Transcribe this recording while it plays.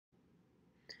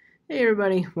Hey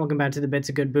everybody, welcome back to the Bits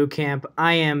of Good Bootcamp.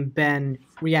 I am Ben,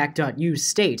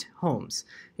 React.useState Holmes.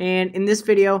 And in this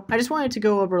video, I just wanted to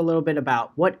go over a little bit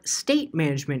about what state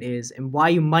management is and why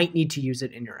you might need to use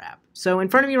it in your app. So in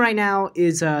front of me right now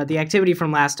is the activity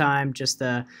from last time, just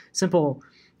the simple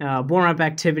warm-up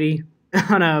activity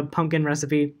on a pumpkin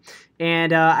recipe.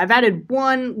 And I've added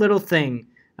one little thing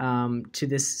to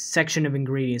this section of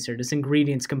ingredients, or this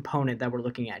ingredients component that we're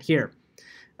looking at here.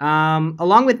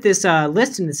 Along with this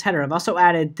list in this header, I've also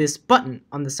added this button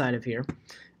on the side of here,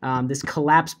 this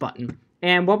collapse button.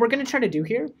 And what we're going to try to do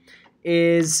here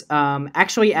is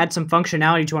actually add some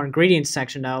functionality to our ingredients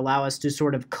section to allow us to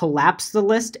sort of collapse the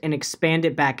list and expand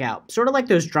it back out. Sort of like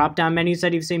those drop-down menus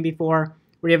that you've seen before,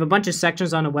 where you have a bunch of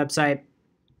sections on a website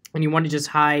and you want to just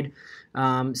hide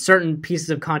certain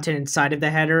pieces of content inside of the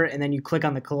header, and then you click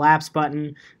on the collapse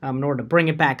button in order to bring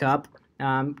it back up.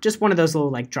 Just one of those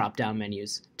little like drop-down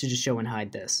menus to just show and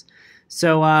hide this.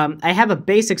 So I have a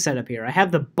basic setup here. I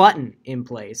have the button in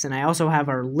place, and I also have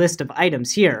our list of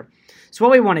items here. So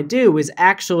what we want to do is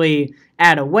actually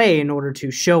add a way in order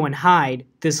to show and hide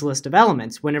this list of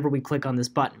elements whenever we click on this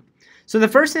button. So the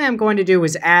first thing I'm going to do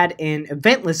is add an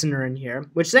event listener in here,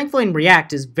 which thankfully in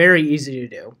React is very easy to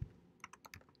do.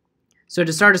 So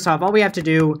to start us off, all we have to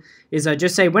do is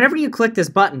just say, whenever you click this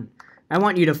button, I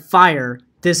want you to fire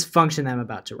this function that I'm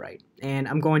about to write. And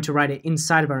I'm going to write it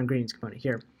inside of our ingredients component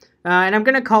here. And I'm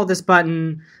going to call this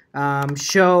button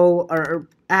show, or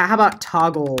how about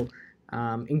toggle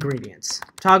ingredients?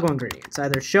 Toggle ingredients.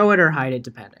 Either show it or hide it,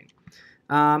 depending.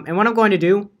 And what I'm going to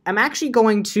do, I'm actually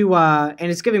going to, and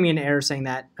it's giving me an error saying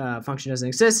that function doesn't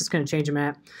exist. It's going to change a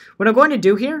minute. What I'm going to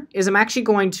do here is I'm actually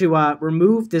going to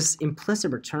remove this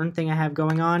implicit return thing I have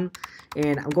going on.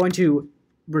 And I'm going to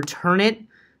return it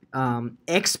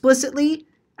explicitly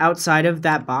outside of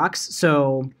that box.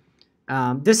 So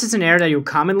this is an error that you'll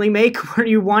commonly make where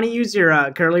you want to use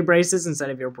your curly braces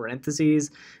instead of your parentheses.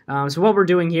 So what we're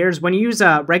doing here is when you use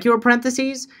regular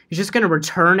parentheses, you're just going to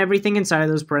return everything inside of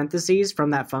those parentheses from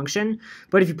that function.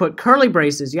 But if you put curly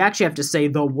braces, you actually have to say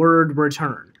the word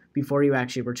return before you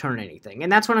actually return anything.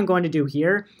 And that's what I'm going to do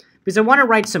here, because I want to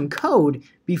write some code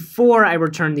before I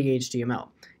return the HTML.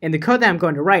 And the code that I'm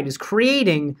going to write is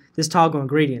creating this toggle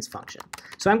ingredients function.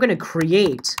 So I'm going to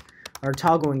create our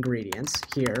toggle ingredients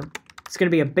here. It's going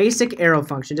to be a basic arrow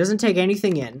function. It doesn't take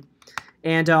anything in.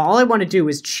 And all I want to do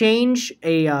is change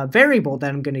a variable that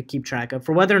I'm going to keep track of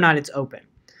for whether or not it's open.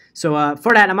 So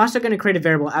for that, I'm also going to create a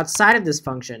variable outside of this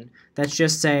function that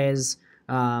just says,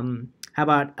 how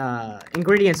about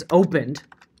ingredients opened.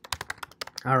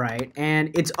 All right, and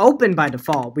it's open by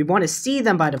default. We want to see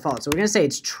them by default. So we're going to say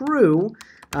it's true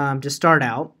to start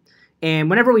out. And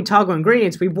whenever we toggle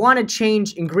ingredients, we want to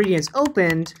change ingredients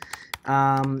opened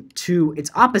to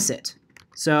its opposite.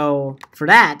 So for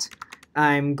that,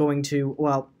 I'm going to,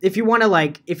 well, if you want to,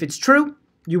 like, if it's true,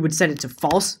 you would set it to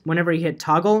false whenever you hit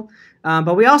toggle.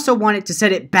 But we also want it to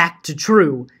set it back to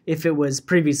true if it was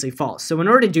previously false. So in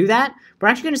order to do that, we're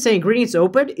actually going to say ingredients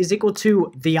opened is equal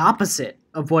to the opposite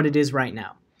of what it is right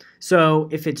now. So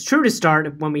if it's true to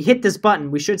start, when we hit this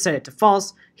button, we should set it to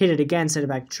false, hit it again, set it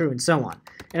back to true, and so on.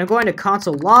 And I'm going to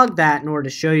console log that in order to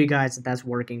show you guys that that's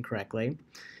working correctly.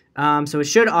 So it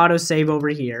should auto-save over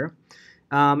here.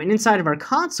 And inside of our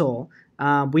console,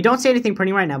 we don't see anything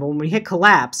printing right now, but when we hit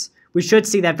collapse, we should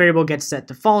see that variable gets set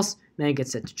to false, then it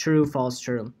gets set to true, false,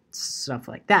 true, stuff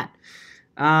like that.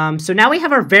 So now we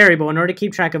have our variable in order to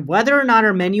keep track of whether or not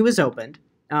our menu is opened.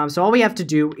 So all we have to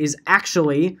do is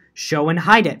actually show and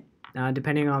hide it,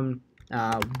 depending on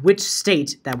which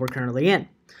state that we're currently in.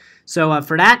 So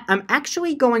for that, I'm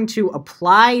actually going to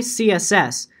apply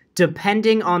CSS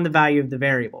depending on the value of the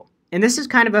variable. And this is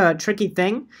kind of a tricky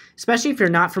thing, especially if you're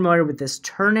not familiar with this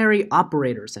ternary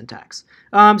operator syntax.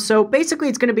 So basically,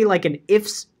 it's going to be like an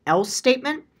if-else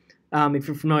statement, if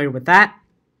you're familiar with that,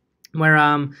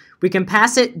 where we can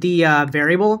pass it the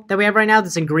variable that we have right now,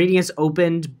 this ingredients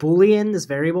opened boolean, this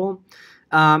variable.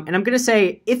 And I'm going to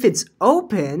say if it's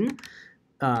open,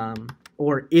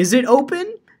 or is it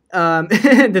open?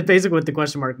 That's basically what the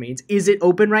question mark means. Is it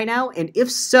open right now? And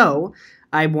if so,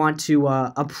 I want to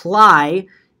apply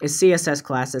a CSS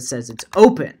class that says it's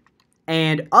open.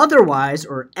 And otherwise,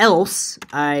 or else,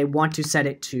 I want to set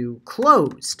it to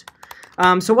closed.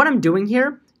 So what I'm doing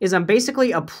here is I'm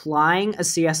basically applying a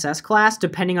CSS class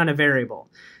depending on a variable.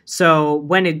 So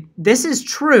when this is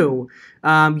true,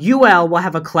 UL will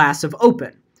have a class of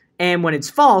open. And when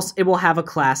it's false, it will have a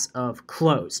class of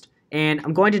closed. And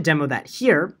I'm going to demo that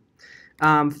here.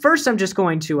 First, I'm just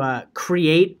going to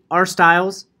create our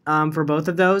styles for both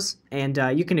of those, and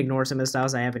you can ignore some of the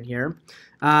styles I have in here.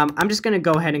 I'm just going to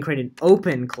go ahead and create an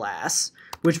open class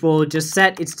which will just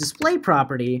set its display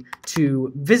property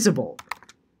to visible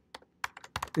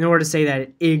in order to say that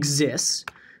it exists.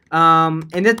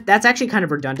 And that's actually kind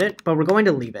of redundant, but we're going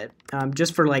to leave it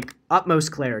just for like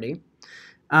utmost clarity.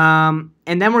 And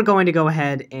then we're going to go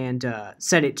ahead and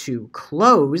set it to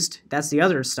closed. That's the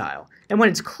other style. And when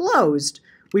it's closed,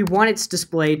 we want its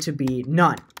display to be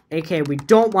none. AKA, we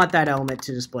don't want that element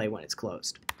to display when it's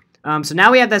closed. So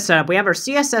now we have that set up. We have our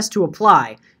CSS to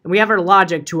apply, and we have our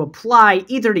logic to apply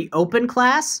either the open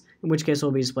class, in which case it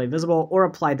will be display visible, or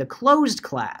apply the closed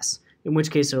class, in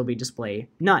which case it will be display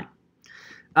none.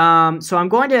 So I'm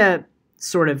going to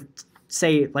sort of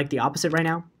say like the opposite right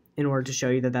now in order to show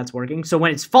you that that's working. So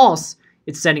when it's false,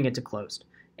 it's setting it to closed.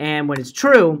 And when it's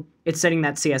true, it's setting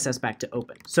that CSS back to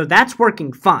open. So that's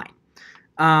working fine.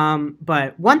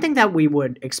 But one thing that we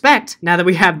would expect, now that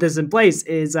we have this in place,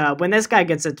 is when this guy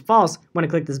gets set to false, when I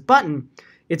click this button,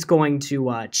 it's going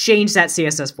to change that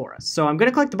CSS for us. So I'm going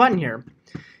to click the button here,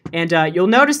 and you'll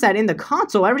notice that in the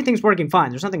console, everything's working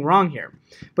fine. There's nothing wrong here.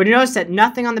 But you notice that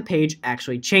nothing on the page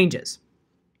actually changes.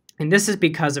 And this is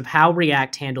because of how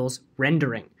React handles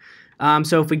rendering.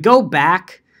 So if we go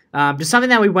back to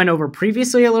something that we went over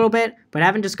previously a little bit, but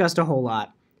haven't discussed a whole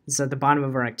lot, it's at the bottom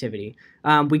of our activity.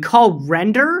 We call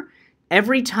render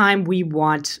every time we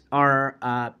want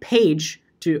our page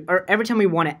to, or every time we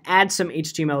want to add some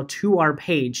HTML to our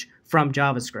page from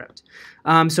JavaScript.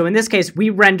 So in this case,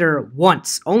 we render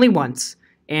once, only once,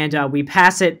 and we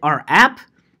pass it our app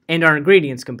and our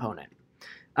ingredients component.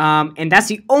 And that's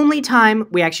the only time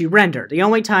we actually render. The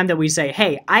only time that we say,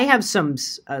 hey, I have some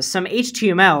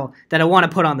HTML that I want to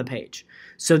put on the page.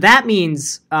 So that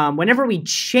means whenever we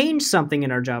change something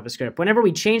in our JavaScript, whenever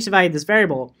we change the value of this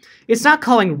variable, it's not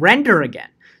calling render again.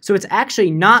 So it's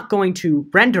actually not going to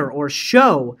render or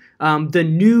show the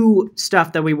new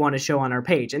stuff that we want to show on our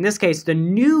page. In this case, the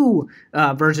new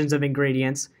versions of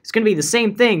ingredients, it's going to be the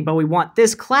same thing, but we want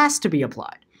this class to be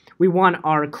applied. We want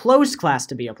our closed class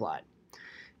to be applied.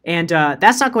 And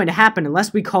that's not going to happen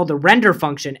unless we call the render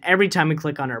function every time we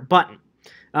click on our button.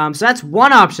 So that's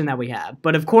one option that we have,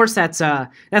 but of course that's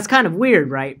kind of weird,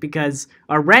 right? Because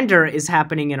our render is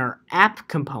happening in our app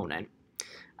component,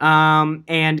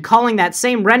 and calling that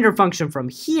same render function from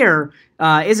here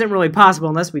isn't really possible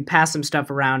unless we pass some stuff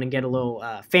around and get a little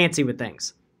fancy with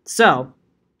things. So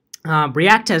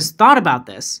React has thought about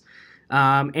this,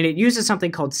 and it uses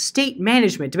something called state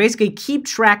management to basically keep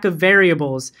track of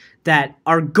variables that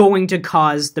are going to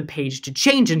cause the page to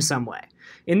change in some way.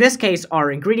 In this case,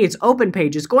 our ingredients open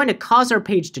page is going to cause our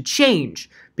page to change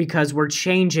because we're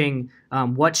changing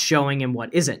what's showing and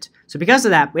what isn't. So because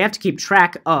of that, we have to keep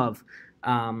track of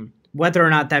whether or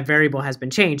not that variable has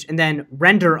been changed and then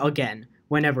render again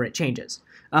whenever it changes.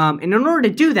 And in order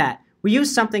to do that, we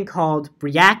use something called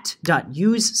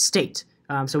react.useState.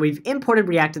 So we've imported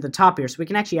React at the top here so we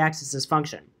can actually access this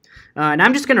function. And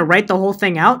I'm just going to write the whole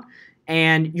thing out.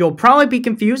 And you'll probably be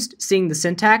confused seeing the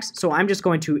syntax, so I'm just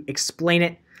going to explain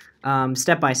it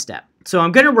step by step. So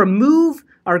I'm going to remove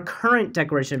our current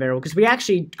declaration variable because we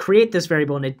actually create this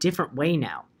variable in a different way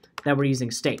now that we're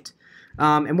using state.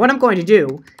 And what I'm going to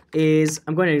do is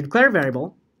I'm going to declare a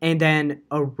variable and then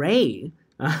array,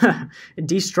 a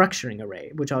destructuring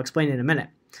array, which I'll explain in a minute.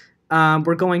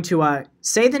 We're going to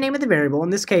say the name of the variable.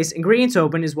 In this case, ingredients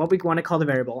open is what we want to call the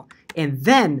variable. And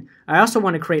then I also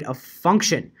want to create a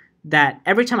function that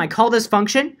every time I call this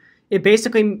function, it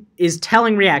basically is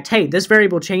telling React, hey, this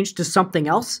variable changed to something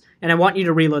else, and I want you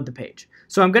to reload the page.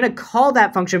 So I'm going to call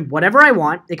that function whatever I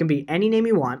want. It can be any name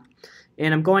you want.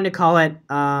 And I'm going to call it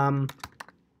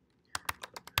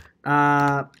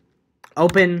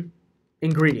open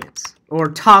ingredients, or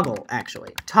toggle,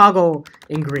 actually. Toggle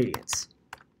ingredients.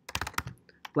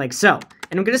 Like so.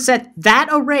 And I'm going to set that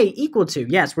array equal to,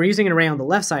 yes, we're using an array on the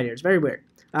left side here. It's very weird.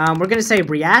 We're going to say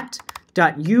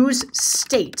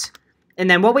react.useState. And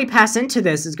then what we pass into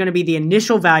this is going to be the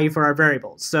initial value for our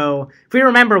variable. So if we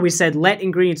remember, we said let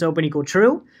ingredients open equal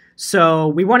true. So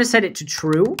we want to set it to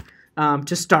true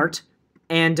to start.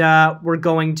 And we're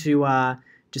going to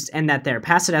just end that there.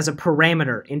 Pass it as a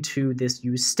parameter into this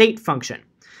useState function.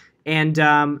 And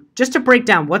just to break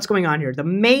down what's going on here, the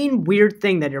main weird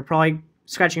thing that you're probably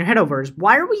scratching your head over is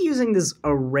why are we using this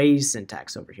array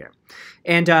syntax over here?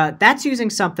 And that's using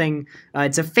something,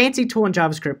 it's a fancy tool in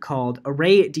JavaScript called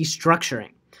array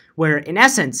destructuring, where in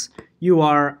essence, you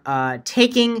are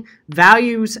taking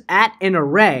values at an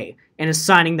array and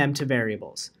assigning them to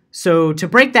variables. So to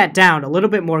break that down a little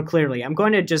bit more clearly, I'm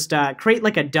going to just create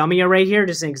like a dummy array here,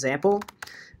 just an example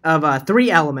of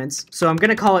 3 elements. So I'm going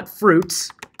to call it fruits,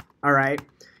 all right?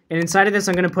 And inside of this,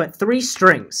 I'm going to put 3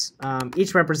 strings,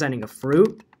 each representing a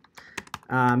fruit,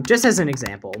 just as an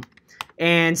example.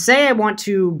 And say I want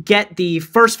to get the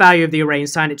first value of the array and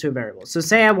assign it to a variable. So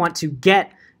say I want to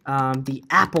get the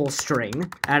apple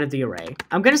string out of the array.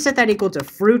 I'm going to set that equal to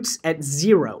fruits at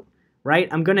 0, right?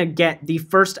 I'm going to get the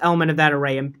first element of that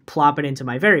array and plop it into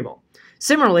my variable.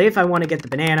 Similarly, if I want to get the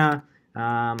banana,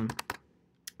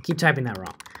 keep typing that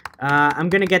wrong. I'm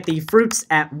going to get the fruits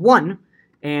at 1,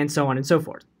 and so on and so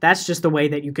forth. That's just the way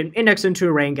that you can index into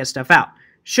an array and get stuff out.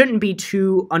 Shouldn't be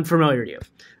too unfamiliar to you.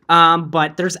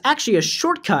 But there's actually a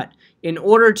shortcut in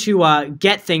order to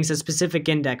get things as specific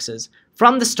indexes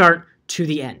from the start to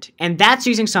the end. And that's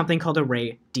using something called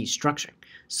array destructuring.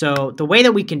 So the way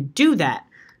that we can do that,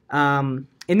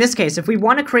 in this case, if we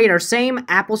want to create our same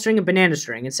apple string and banana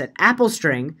string and set apple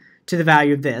string to the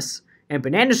value of this and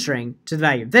banana string to the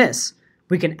value of this,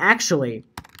 we can actually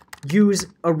use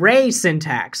array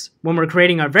syntax when we're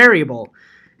creating our variable,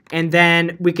 and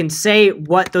then we can say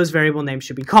what those variable names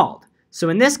should be called. So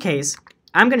in this case,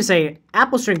 I'm going to say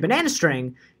apple string banana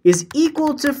string is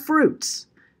equal to fruits.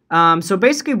 So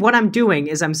basically what I'm doing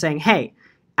is I'm saying, hey,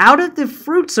 out of the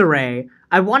fruits array,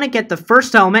 I want to get the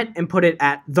first element and put it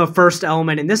at the first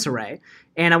element in this array.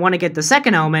 And I want to get the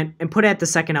second element and put it at the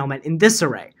second element in this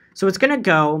array. So it's going to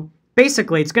go,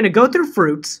 basically, it's going to go through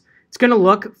fruits. It's going to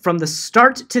look from the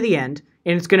start to the end,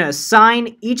 and it's going to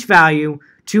assign each value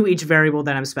to each variable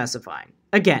that I'm specifying.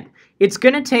 Again, it's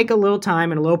going to take a little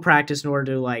time and a little practice in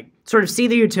order to sort of see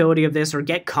the utility of this or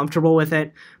get comfortable with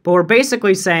it. But we're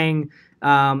basically saying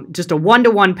just a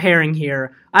one-to-one pairing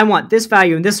here. I want this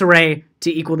value in this array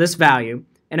to equal this value,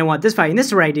 and I want this value in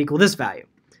this array to equal this value.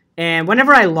 And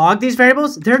whenever I log these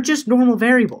variables, they're just normal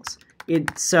variables.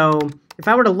 So if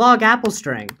I were to log apple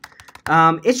string,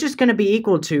 it's just going to be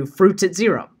equal to fruits at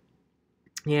 0.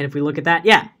 And if we look at that,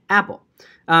 yeah, apple.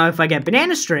 If I get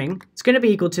banana string, it's going to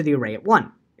be equal to the array at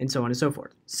 1, and so on and so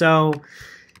forth. So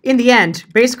in the end,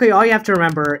 basically all you have to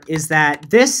remember is that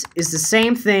this is the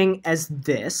same thing as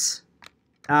this,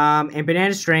 and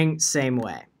banana string, same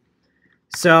way.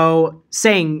 So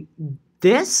saying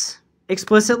this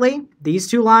explicitly, these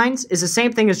two lines, is the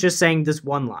same thing as just saying this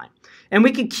one line. And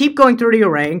we could keep going through the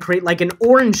array and create like an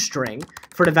orange string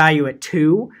for the value at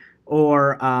 2,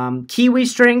 or kiwi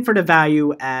string for the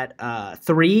value at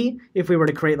 3. If we were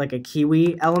to create like a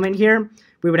kiwi element here,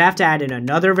 we would have to add in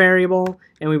another variable,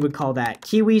 and we would call that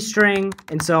kiwi string,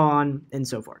 and so on and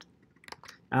so forth.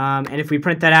 And if we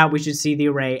print that out, we should see the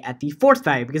array at the 4th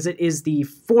value, because it is the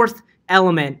 4th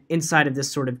element inside of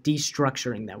this sort of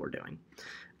destructuring that we're doing.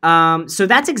 So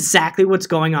that's exactly what's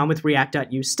going on with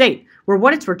React.useState, where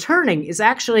what it's returning is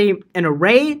actually an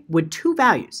array with 2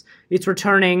 values. It's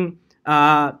returning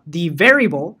the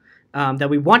variable that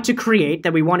we want to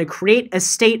create a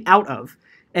state out of,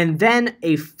 and then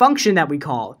a function that we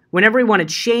call whenever we want to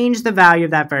change the value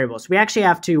of that variable. So we actually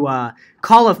have to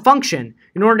call a function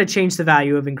in order to change the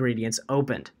value of ingredients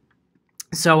opened.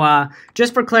 So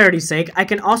just for clarity's sake, I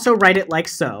can also write it like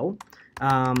so.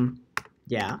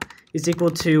 Is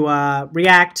equal to well,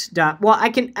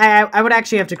 I would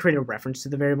actually have to create a reference to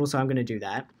the variable, so I'm going to do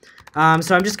that.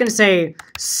 So I'm just going to say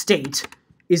state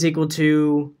is equal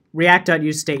to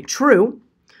React.useState true,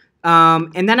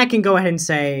 and then I can go ahead and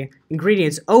say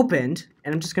ingredients opened,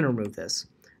 and I'm just going to remove this.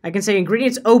 I can say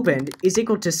ingredients opened is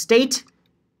equal to state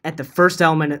at the first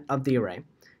element of the array,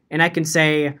 and I can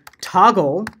say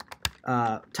toggle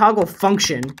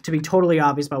function, to be totally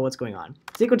obvious about what's going on,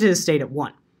 is equal to the state at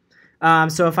 1.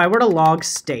 So if I were to log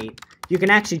state, you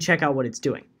can actually check out what it's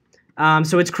doing.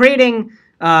 So it's creating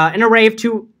an array of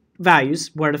 2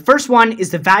 values, where the first one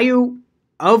is the value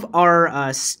of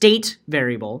our state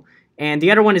variable, and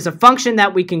the other one is a function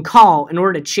that we can call in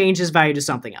order to change this value to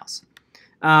something else.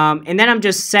 And then I'm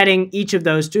just setting each of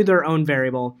those to their own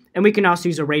variable, and we can also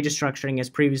use array destructuring as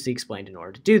previously explained in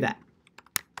order to do that.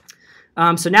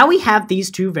 So now we have these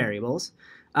 2 variables.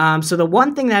 So the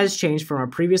one thing that has changed from our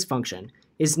previous function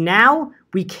is now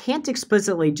we can't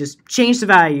explicitly just change the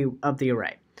value of the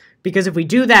array. Because if we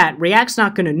do that, React's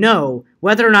not going to know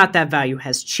whether or not that value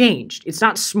has changed. It's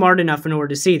not smart enough in order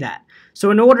to see that. So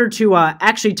in order to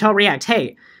actually tell React,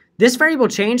 hey, this variable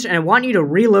changed and I want you to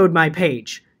reload my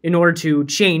page in order to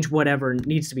change whatever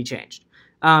needs to be changed,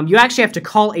 you actually have to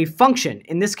call a function,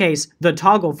 in this case, the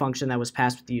toggle function that was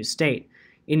passed with the useState,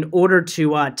 in order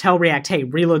to tell React, hey,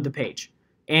 reload the page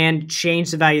and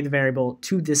change the value of the variable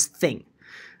to this thing.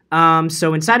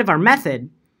 So inside of our method,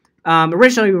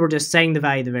 originally we were just setting the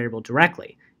value of the variable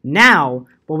directly. Now,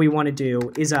 what we want to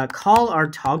do is call our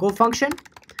toggle function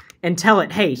and tell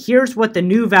it, hey, here's what the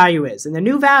new value is. And the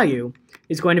new value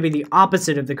is going to be the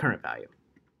opposite of the current value.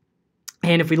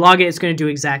 And if we log it, it's going to do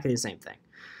exactly the same thing.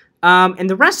 And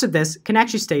the rest of this can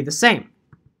actually stay the same.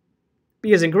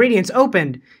 because ingredients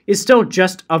opened is still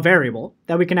just a variable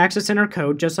that we can access in our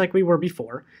code just like we were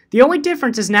before. The only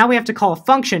difference is now we have to call a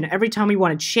function every time we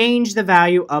want to change the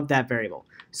value of that variable.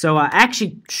 So I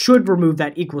actually should remove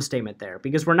that equal statement there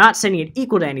because we're not setting it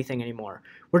equal to anything anymore.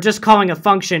 We're just calling a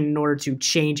function in order to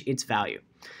change its value.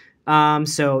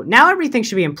 So now everything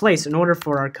should be in place in order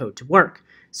for our code to work.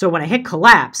 So when I hit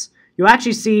collapse, you'll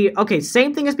actually see, okay,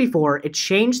 same thing as before. It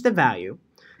changed the value.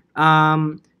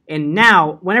 And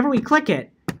now, whenever we click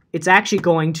it, it's actually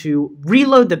going to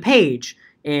reload the page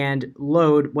and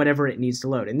load whatever it needs to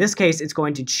load. In this case, it's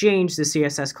going to change the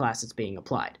CSS class that's being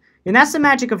applied. And that's the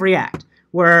magic of React,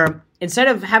 where instead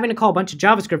of having to call a bunch of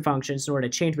JavaScript functions in order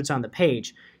to change what's on the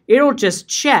page, it'll just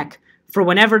check for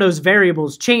whenever those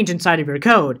variables change inside of your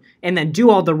code and then do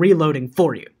all the reloading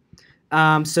for you.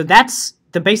 So that's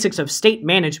the basics of state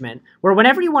management, where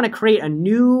whenever you want to create a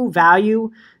new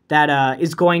value that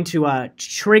is going to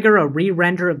trigger a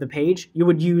re-render of the page, you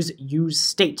would use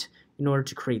useState in order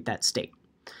to create that state.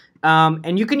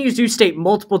 And you can use useState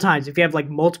multiple times. If you have like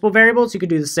multiple variables, you could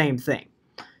do the same thing.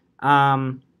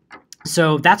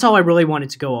 So that's all I really wanted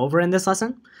to go over in this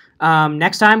lesson.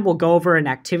 Next time, we'll go over an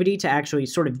activity to actually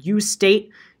sort of use state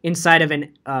inside of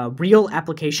a real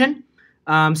application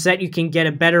so that you can get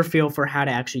a better feel for how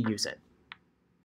to actually use it.